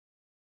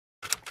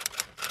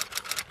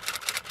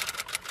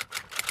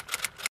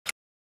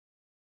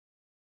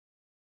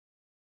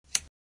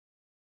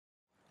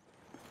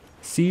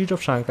Siege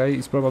of Shanghai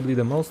is probably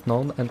the most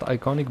known and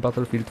iconic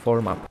Battlefield 4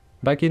 map.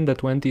 Back in the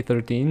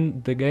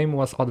 2013, the game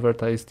was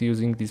advertised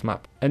using this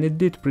map, and it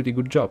did pretty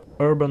good job.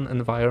 Urban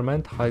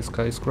environment, high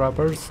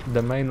skyscrapers,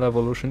 the main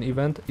revolution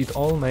event, it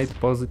all made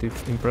positive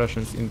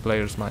impressions in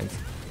players' minds.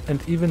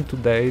 And even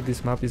today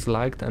this map is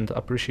liked and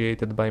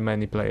appreciated by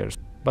many players.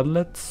 But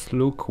let's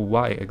look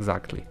why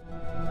exactly.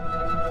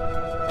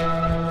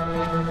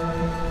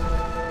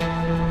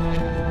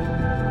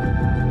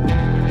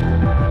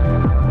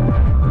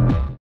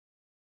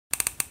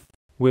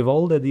 With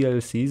all the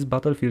DLCs,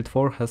 Battlefield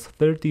 4 has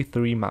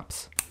 33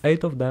 maps.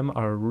 8 of them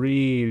are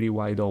really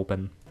wide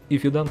open.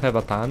 If you don't have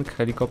a tank,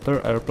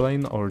 helicopter,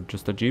 airplane or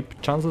just a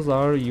jeep, chances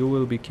are you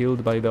will be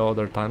killed by the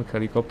other tank,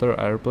 helicopter,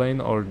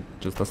 airplane or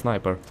just a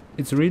sniper.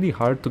 It's really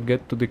hard to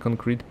get to the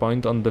concrete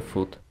point on the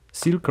foot.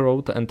 Silk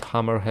Road and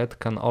Hammerhead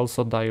can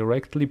also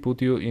directly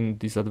put you in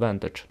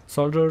disadvantage.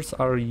 Soldiers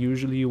are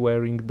usually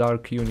wearing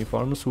dark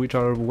uniforms which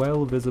are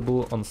well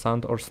visible on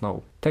sand or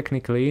snow.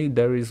 Technically,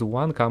 there is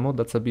one camo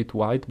that's a bit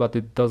white, but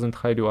it doesn't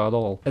hide you at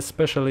all,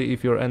 especially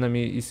if your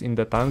enemy is in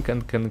the tank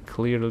and can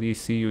clearly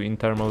see you in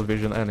thermal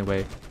vision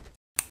anyway.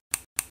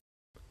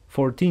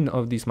 14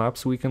 of these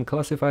maps we can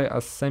classify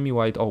as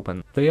semi-wide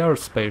open. They are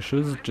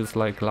spacious, just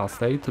like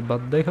last 8,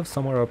 but they have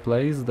somewhere a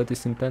place that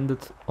is intended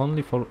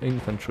only for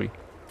infantry.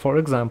 For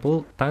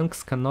example,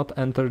 tanks cannot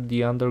enter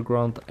the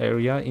underground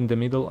area in the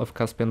middle of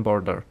Caspian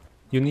border.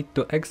 You need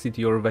to exit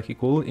your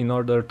vehicle in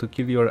order to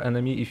kill your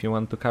enemy if you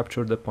want to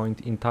capture the point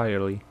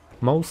entirely.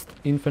 Most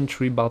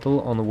infantry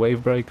battle on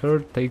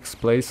Wavebreaker takes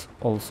place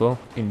also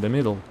in the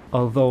middle.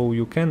 Although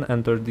you can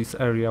enter this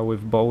area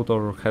with boat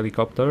or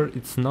helicopter,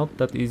 it's not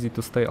that easy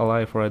to stay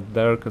alive right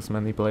there, cause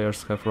many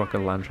players have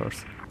rocket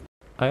launchers.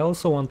 I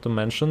also want to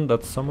mention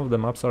that some of the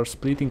maps are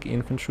splitting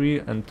infantry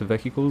and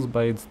vehicles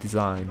by its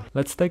design.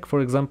 Let's take for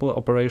example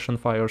Operation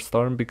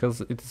Firestorm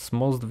because it is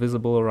most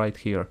visible right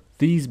here.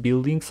 These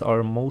buildings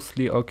are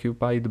mostly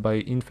occupied by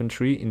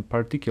infantry, in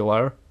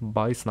particular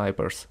by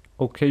snipers.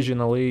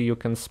 Occasionally you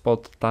can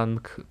spot a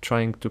tank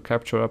trying to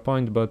capture a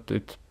point, but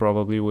it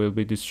probably will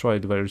be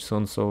destroyed very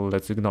soon, so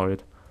let's ignore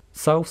it.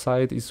 South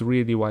side is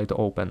really wide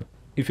open.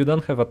 If you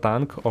don't have a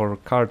tank or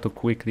car to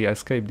quickly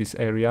escape this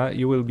area,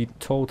 you will be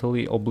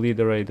totally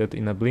obliterated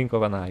in a blink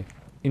of an eye.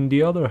 In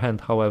the other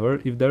hand,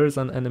 however, if there is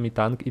an enemy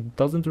tank, it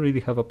doesn't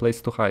really have a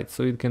place to hide,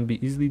 so it can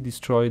be easily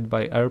destroyed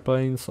by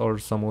airplanes or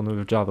someone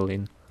with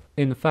javelin.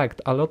 In fact,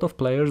 a lot of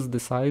players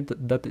decide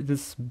that it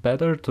is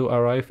better to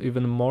arrive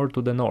even more to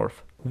the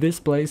north. This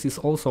place is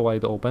also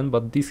wide open,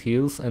 but these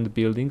hills and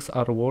buildings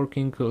are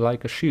working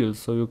like a shield,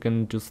 so you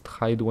can just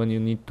hide when you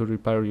need to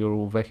repair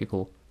your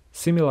vehicle.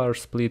 Similar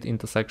split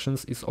into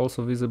sections is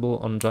also visible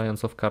on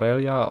Giants of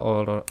Karelia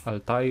or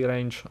Altai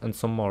range and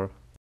some more.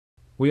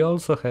 We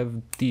also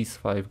have these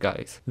 5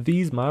 guys.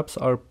 These maps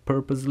are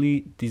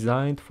purposely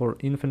designed for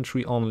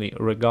infantry only,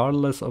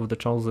 regardless of the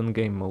chosen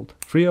game mode.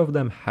 3 of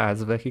them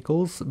has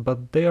vehicles,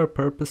 but they are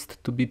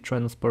purposed to be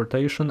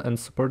transportation and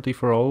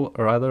supportive role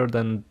rather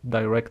than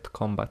direct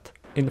combat.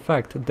 In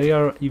fact, they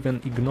are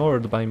even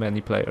ignored by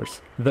many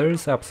players. There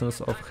is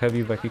absence of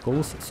heavy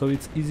vehicles, so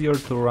it's easier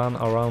to run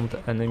around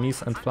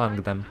enemies and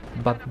flank them.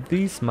 But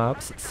these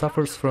maps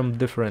suffers from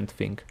different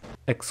thing: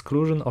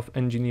 exclusion of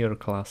engineer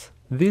class.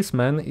 This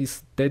man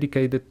is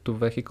dedicated to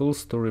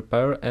vehicles to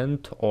repair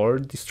and or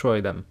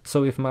destroy them.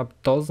 So if map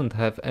doesn't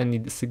have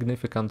any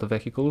significant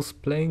vehicles,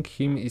 playing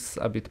him is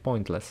a bit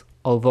pointless.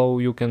 Although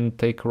you can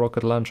take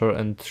rocket launcher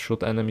and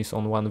shoot enemies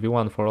on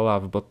 1v1 for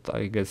love, but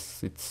I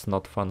guess it's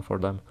not fun for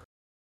them.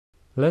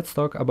 Let's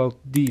talk about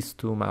these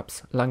 2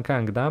 maps,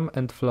 Langkang Dam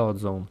and Flood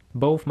Zone.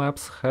 Both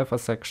maps have a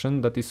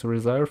section that is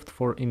reserved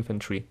for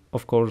infantry,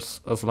 of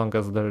course as long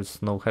as there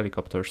is no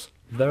helicopters.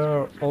 There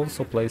are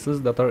also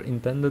places that are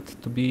intended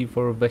to be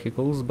for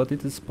vehicles, but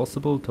it is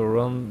possible to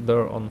run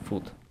there on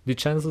foot. The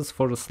chances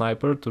for a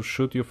sniper to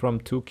shoot you from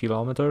 2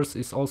 kilometers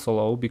is also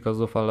low because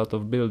of a lot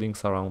of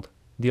buildings around.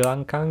 The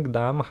Langkang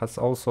Dam has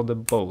also the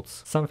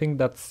boats, something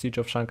that Siege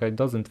of Shanghai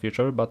doesn't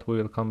feature, but we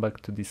will come back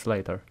to this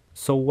later.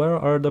 So where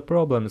are the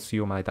problems,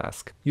 you might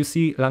ask? You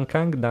see,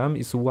 Langkang Dam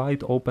is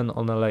wide open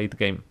on a late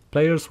game.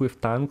 Players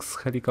with tanks,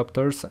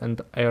 helicopters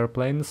and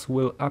airplanes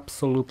will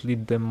absolutely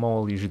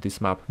demolish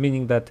this map,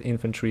 meaning that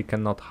infantry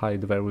cannot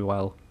hide very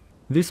well.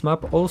 This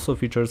map also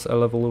features a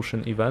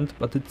revolution event,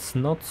 but it's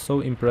not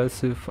so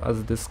impressive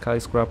as the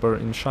skyscraper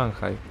in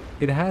Shanghai.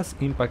 It has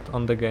impact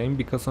on the game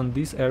because on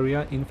this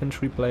area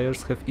infantry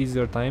players have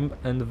easier time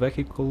and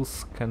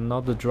vehicles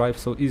cannot drive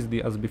so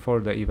easily as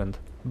before the event.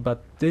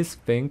 But this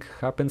thing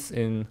happens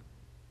in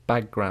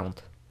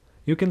background.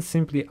 You can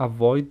simply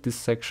avoid this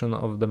section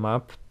of the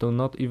map to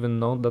not even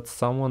know that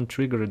someone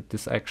triggered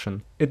this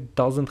action. It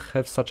doesn't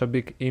have such a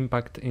big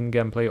impact in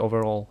gameplay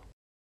overall.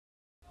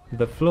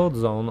 The Flood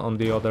Zone, on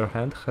the other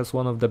hand, has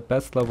one of the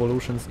best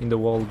revolutions in the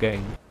whole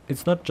game.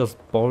 It's not just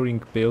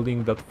boring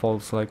building that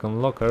falls like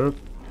on locker.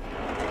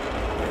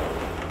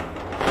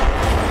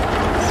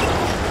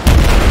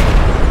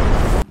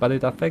 but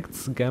it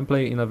affects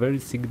gameplay in a very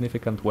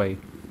significant way.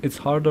 It's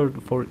harder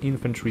for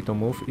infantry to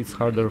move, it's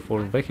harder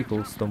for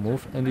vehicles to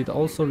move, and it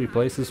also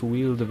replaces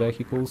wheeled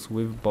vehicles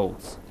with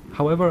boats.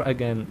 However,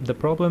 again, the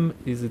problem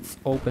is its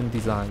open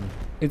design.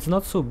 It's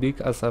not so big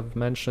as I've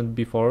mentioned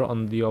before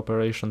on the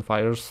Operation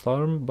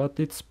Firestorm, but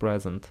it's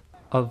present.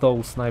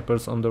 Although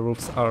snipers on the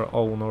roofs are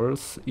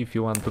owners, if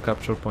you want to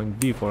capture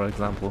point B, for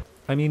example.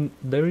 I mean,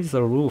 there is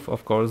a roof,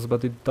 of course,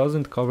 but it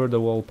doesn't cover the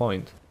whole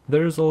point.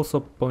 There is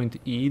also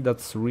point E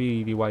that's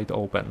really wide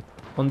open.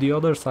 On the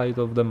other side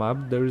of the map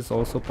there is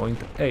also point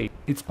A.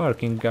 It's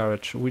parking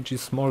garage, which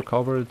is more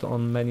covered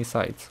on many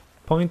sides.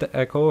 Point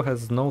Echo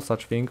has no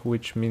such thing,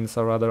 which means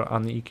a rather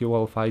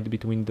unequal fight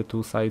between the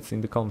two sides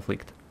in the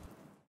conflict.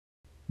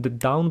 The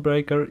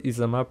Dawnbreaker is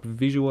a map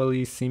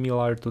visually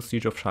similar to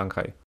Siege of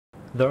Shanghai.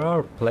 There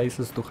are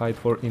places to hide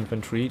for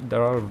infantry,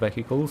 there are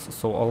vehicles,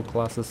 so all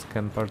classes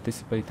can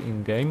participate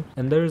in game,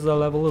 and there is a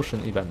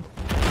Levolution event.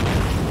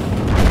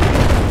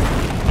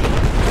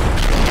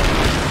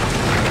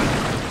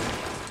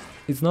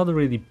 It's not a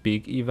really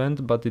big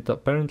event, but it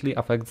apparently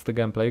affects the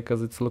gameplay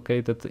because it's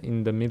located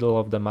in the middle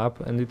of the map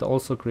and it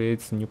also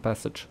creates new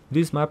passage.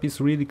 This map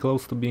is really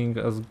close to being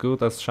as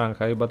good as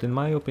Shanghai, but in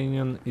my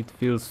opinion it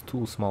feels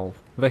too small.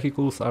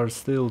 Vehicles are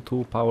still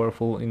too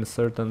powerful in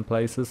certain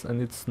places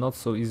and it's not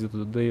so easy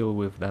to deal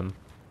with them.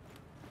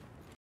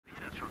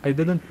 I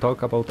didn't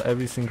talk about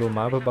every single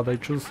map, but I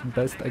choose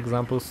best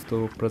examples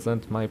to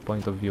present my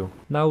point of view.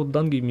 Now,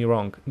 don't get me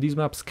wrong, these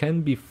maps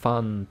can be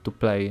fun to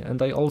play,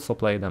 and I also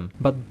play them.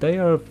 But they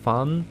are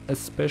fun,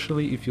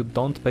 especially if you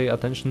don't pay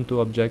attention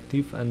to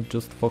objective and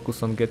just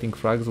focus on getting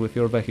frags with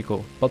your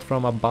vehicle. But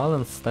from a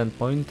balance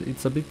standpoint,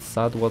 it's a bit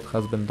sad what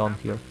has been done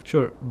here.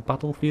 Sure,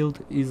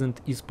 Battlefield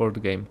isn't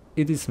esport game.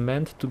 It is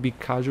meant to be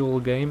casual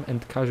game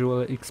and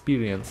casual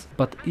experience,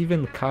 but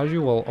even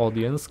casual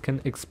audience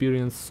can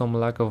experience some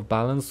lack of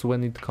balance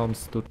when it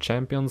comes to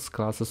champions,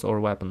 classes or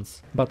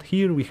weapons. But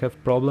here we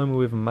have problem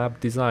with map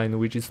design,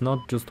 which is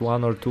not just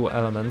one or two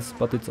elements,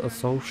 but it's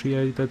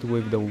associated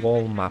with the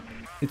whole map.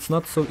 It's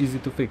not so easy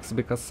to fix,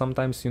 because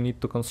sometimes you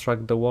need to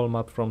construct the whole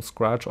map from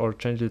scratch or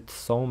change it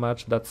so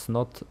much that's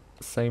not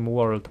same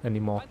world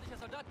anymore.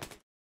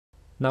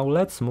 Now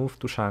let's move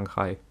to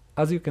Shanghai.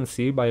 As you can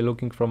see by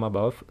looking from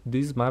above,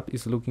 this map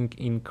is looking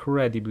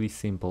incredibly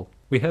simple.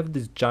 We have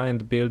this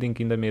giant building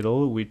in the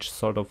middle, which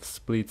sort of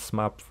splits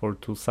map for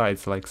two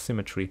sides like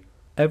symmetry.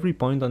 Every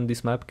point on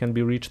this map can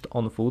be reached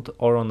on foot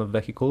or on a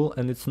vehicle,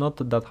 and it's not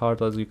that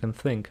hard as you can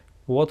think.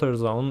 Water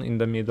zone in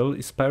the middle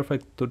is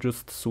perfect to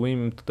just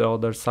swim to the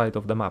other side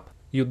of the map.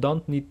 You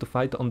don't need to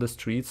fight on the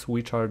streets,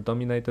 which are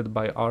dominated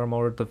by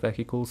armored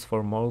vehicles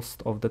for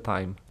most of the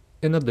time.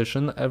 In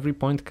addition, every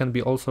point can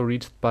be also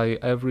reached by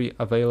every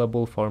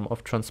available form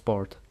of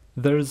transport.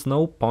 There is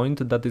no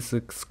point that is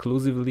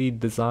exclusively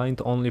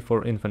designed only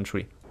for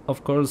infantry.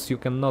 Of course, you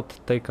cannot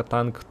take a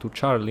tank to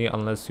Charlie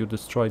unless you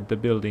destroyed the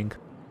building.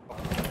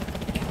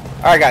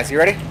 Alright guys, you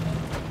ready?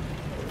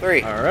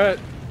 3. Alright.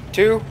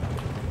 2.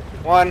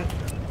 1.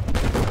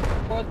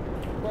 What?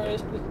 Where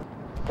is this?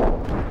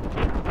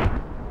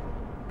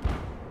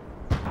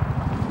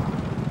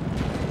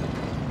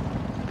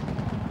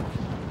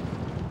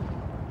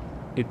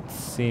 It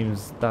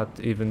seems that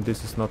even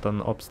this is not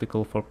an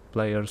obstacle for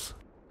players.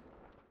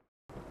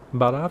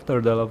 But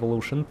after the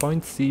Levolution,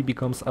 point C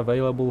becomes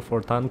available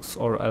for tanks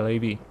or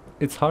LAV.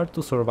 It's hard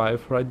to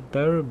survive right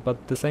there,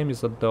 but the same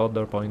is at the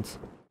other points.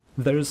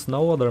 There is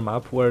no other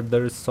map where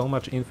there is so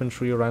much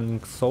infantry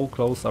running so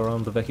close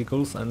around the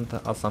vehicles, and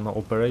as an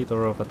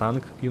operator of a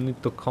tank, you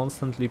need to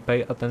constantly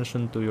pay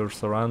attention to your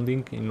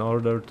surrounding in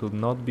order to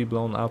not be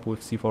blown up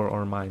with C4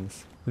 or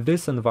mines.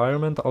 This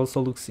environment also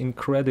looks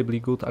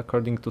incredibly good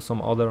according to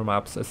some other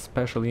maps,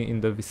 especially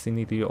in the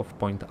vicinity of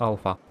Point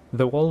Alpha.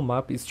 The whole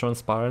map is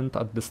transparent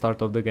at the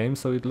start of the game,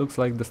 so it looks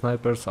like the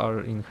snipers are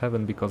in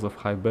heaven because of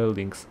high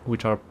buildings,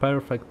 which are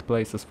perfect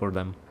places for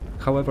them.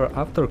 However,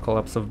 after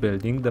collapse of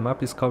building, the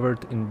map is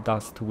covered in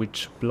dust,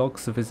 which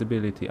blocks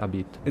visibility a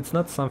bit. It's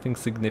not something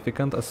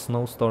significant as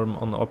snowstorm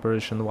on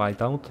Operation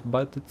Whiteout,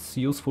 but it's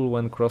useful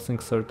when crossing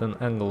certain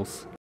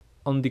angles.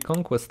 On the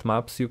Conquest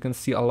maps you can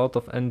see a lot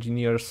of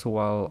engineers,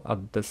 while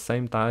at the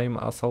same time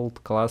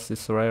Assault class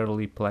is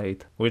rarely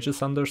played, which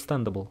is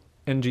understandable.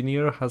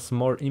 Engineer has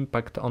more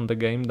impact on the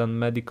game than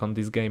Medic on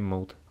this game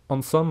mode.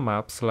 On some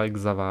maps like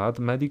Zavad,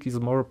 Medic is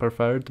more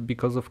preferred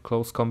because of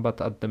close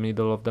combat at the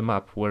middle of the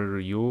map, where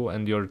you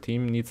and your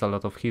team needs a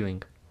lot of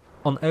healing.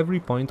 On every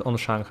point on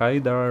Shanghai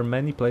there are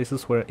many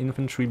places where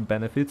infantry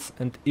benefits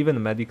and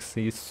even Medic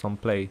sees some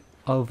play.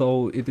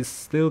 Although it is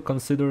still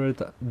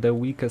considered the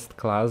weakest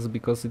class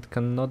because it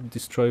cannot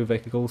destroy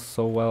vehicles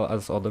so well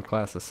as other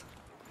classes.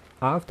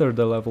 After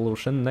the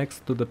Levolution,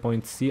 next to the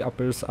point C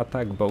appears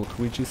Attack Boat,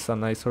 which is a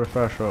nice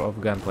refresher of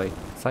gameplay.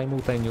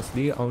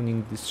 Simultaneously,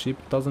 owning this ship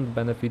doesn't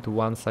benefit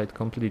one side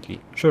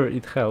completely. Sure,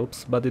 it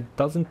helps, but it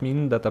doesn't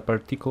mean that a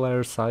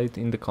particular side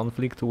in the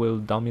conflict will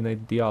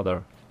dominate the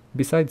other.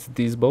 Besides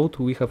this boat,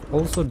 we have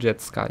also jet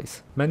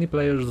skis. Many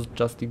players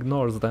just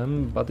ignore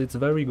them, but it's a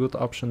very good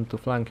option to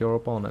flank your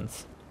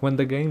opponents. When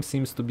the game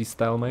seems to be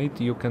stalemate,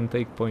 you can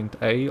take point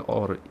A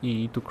or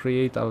E to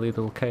create a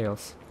little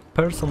chaos.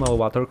 Personal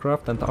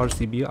watercraft and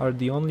RCB are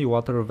the only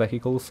water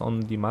vehicles on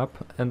the map,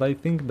 and I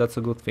think that's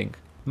a good thing.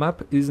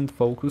 Map isn't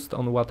focused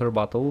on water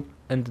battle,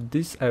 and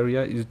this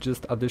area is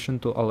just addition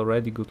to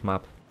already good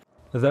map.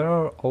 There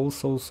are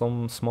also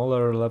some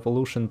smaller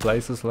revolution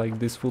places like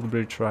this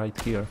footbridge right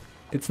here.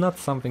 It's not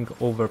something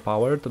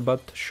overpowered,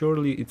 but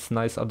surely it's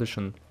nice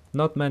addition.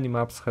 Not many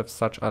maps have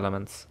such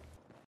elements.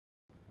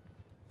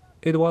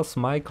 It was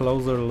my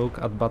closer look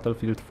at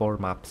Battlefield 4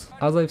 maps.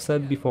 As I've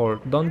said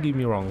before, don't get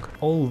me wrong,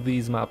 all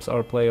these maps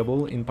are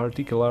playable, in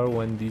particular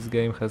when this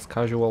game has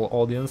casual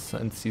audience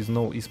and sees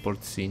no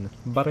esports scene.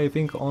 But I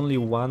think only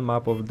one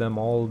map of them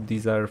all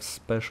deserves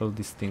special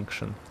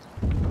distinction.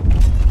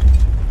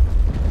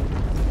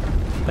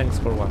 Thanks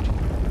for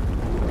watching.